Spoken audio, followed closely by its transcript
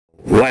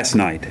Last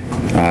night,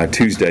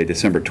 Tuesday,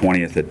 December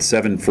 20th at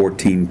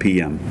 7:14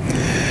 p.m.,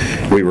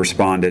 we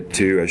responded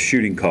to a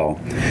shooting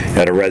call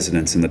at a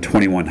residence in the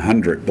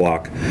 2100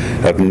 block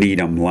of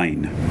Needham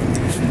Lane.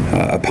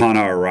 Upon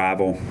our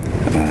arrival,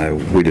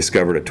 we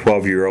discovered a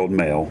 12-year-old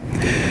male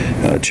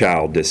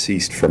child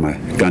deceased from a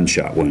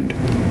gunshot wound.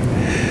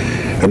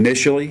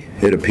 Initially,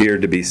 it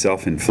appeared to be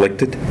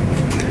self-inflicted.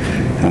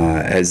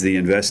 As the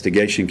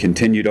investigation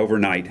continued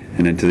overnight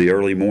and into the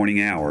early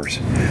morning hours,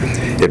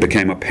 it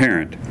became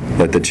apparent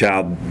that the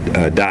child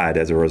died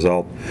as a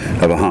result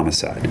of a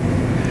homicide.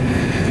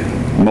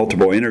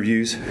 Multiple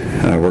interviews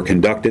were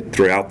conducted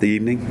throughout the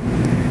evening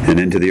and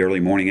into the early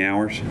morning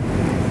hours.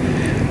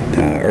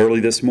 Early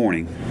this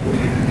morning,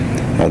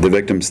 the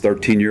victim's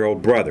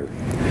 13-year-old brother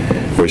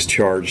was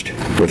charged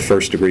with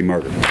first-degree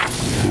murder.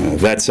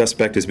 That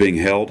suspect is being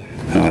held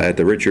at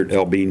the Richard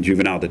L. Bean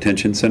Juvenile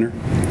Detention Center,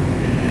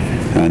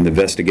 and the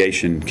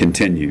investigation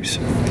continues.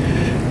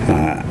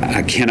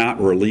 I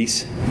cannot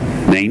release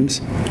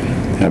names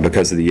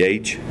because of the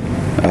age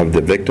of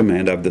the victim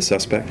and of the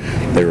suspect.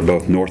 They were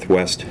both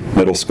Northwest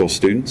Middle School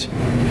students.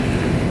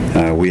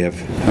 We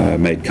have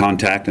made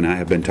contact, and I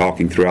have been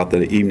talking throughout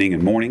the evening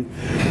and morning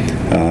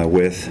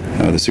with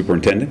the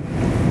superintendent,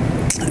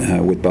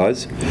 with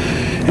Buzz,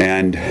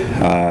 and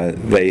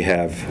they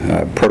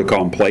have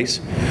protocol in place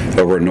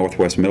over at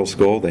Northwest Middle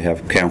School. They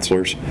have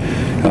counselors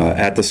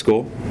at the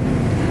school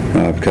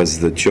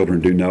because the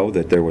children do know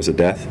that there was a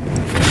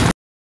death.